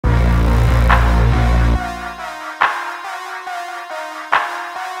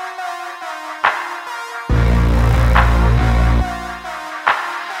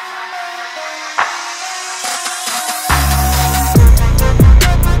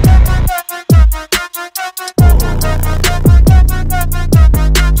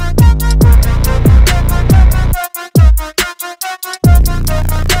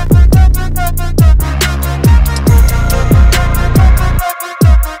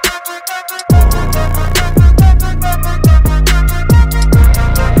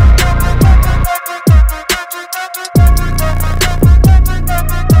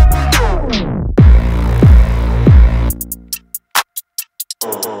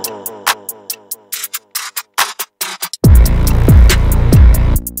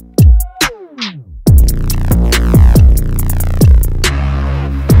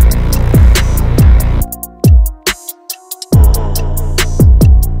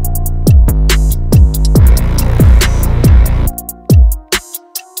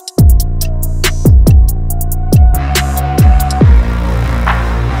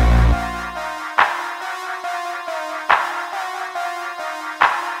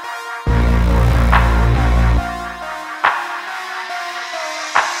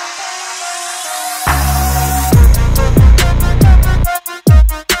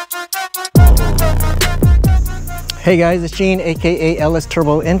Hey guys, it's Gene, aka LS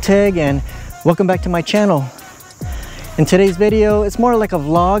Turbo Integ, and welcome back to my channel. In today's video, it's more like a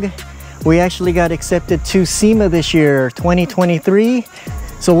vlog. We actually got accepted to Sema this year, 2023.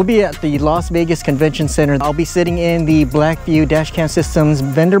 So we'll be at the Las Vegas Convention Center. I'll be sitting in the BlackVue Dash Cam Systems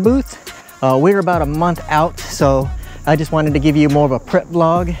vendor booth. We're about a month out, so I just wanted to give you more of a prep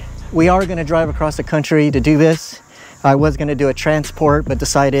vlog. We are going to drive across the country to do this. I was going to do a transport, but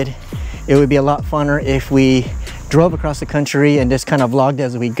decided it would be a lot funner if we drove across the country and just kind of vlogged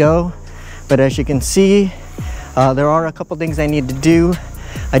as we go. But as you can see, there are a couple things I need to do.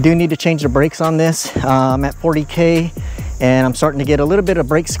 I do need to change the brakes on this. I'm at 40K and I'm starting to get a little bit of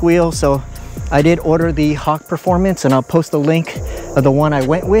brake squeal, so I did order the Hawk Performance, and I'll post a link of the one I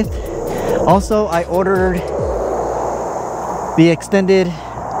went with. Also, I ordered the extended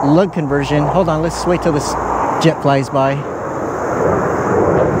lug conversion. Hold on, let's wait till this jet flies by.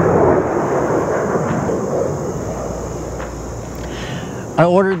 I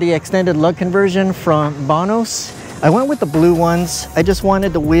ordered the extended lug conversion from BONOSS. I went with the blue ones. I just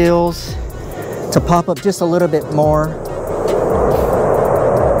wanted the wheels to pop up just a little bit more.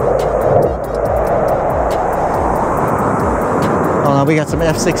 Hold on, we got some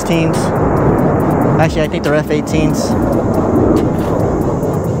F16s. Actually, I think they're F18s.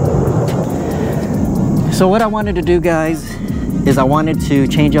 So what I wanted to do, guys, is I wanted to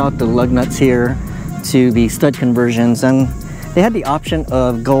change out the lug nuts here to the stud conversions, and they had the option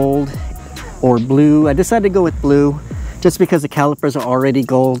of gold or blue. I decided to go with blue just because the calipers are already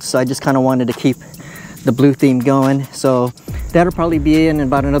gold, so I just kind of wanted to keep the blue theme going. So that'll probably be in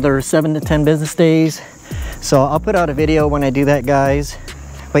about another 7 to 10 business days. So I'll put out a video when I do that, guys.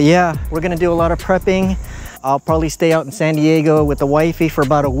 But yeah, we're gonna do a lot of prepping. I'll probably stay out in San Diego with the wifey for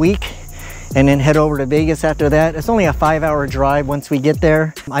about a week and then head over to Vegas after that. It's only a 5-hour drive once we get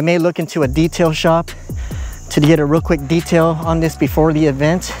there. I may look into a detail shop to get a real quick detail on this before the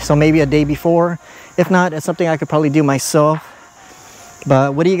event, so maybe a day before. If not, it's something I could probably do myself.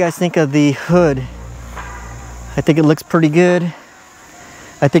 But what do you guys think of the hood? I think it looks pretty good.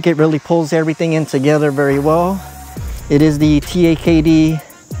 I think it really pulls everything in together very well. It is the TAKD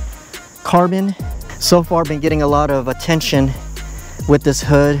carbon. So far, been getting a lot of attention with this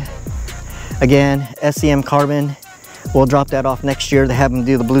hood. Again, SEM carbon. We'll drop that off next year to have them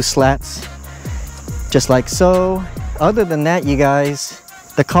do the blue slats, just like so. Other than that, you guys,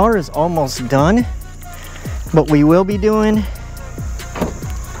 the car is almost done. What we will be doing,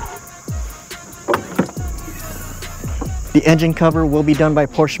 the engine cover will be done by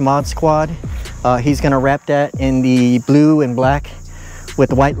Porsche Mod Squad. He's gonna wrap that in the blue and black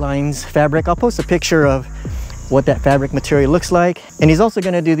with white lines fabric. I'll post a picture of what that fabric material looks like. And he's also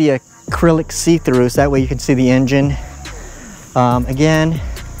gonna do the acrylic see-through, so that way you can see the engine. Again,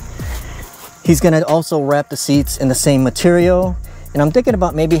 he's gonna also wrap the seats in the same material. And I'm thinking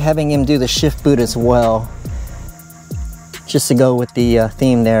about maybe having him do the shift boot as well, just to go with the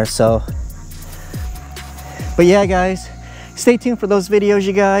theme there. So, but yeah, guys, stay tuned for those videos,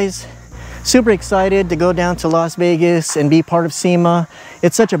 you guys. Super excited to go down to Las Vegas and be part of Sema.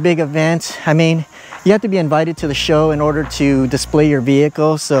 It's such a big event. I mean, you have to be invited to the show in order to display your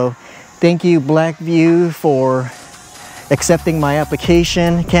vehicle. So thank you, BlackVue, for accepting my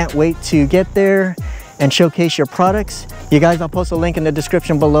application. Can't wait to get there and showcase your products. You guys, I'll post a link in the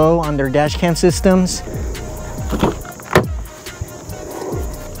description below on their dash cam systems.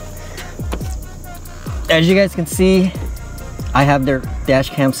 As you guys can see, I have their dash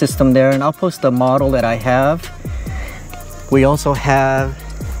cam system there, and I'll post the model that I have. We also have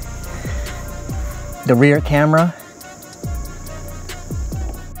the rear camera.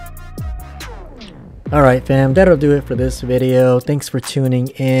 All right, fam, that'll do it for this video. Thanks for tuning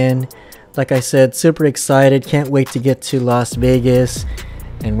in. Like I said, super excited. Can't wait to get to Las Vegas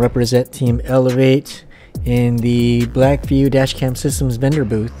and represent Team Elevate in the BlackVue Dash Cam Systems vendor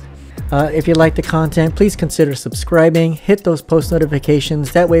booth. If you like the content, please consider subscribing. Hit those post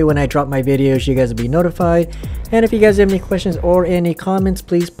notifications. That way when I drop my videos, you guys will be notified. And if you guys have any questions or any comments,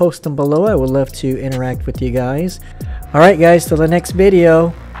 please post them below. I would love to interact with you guys. All right, guys, till the next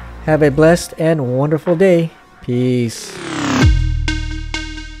video. Have a blessed and wonderful day. Peace.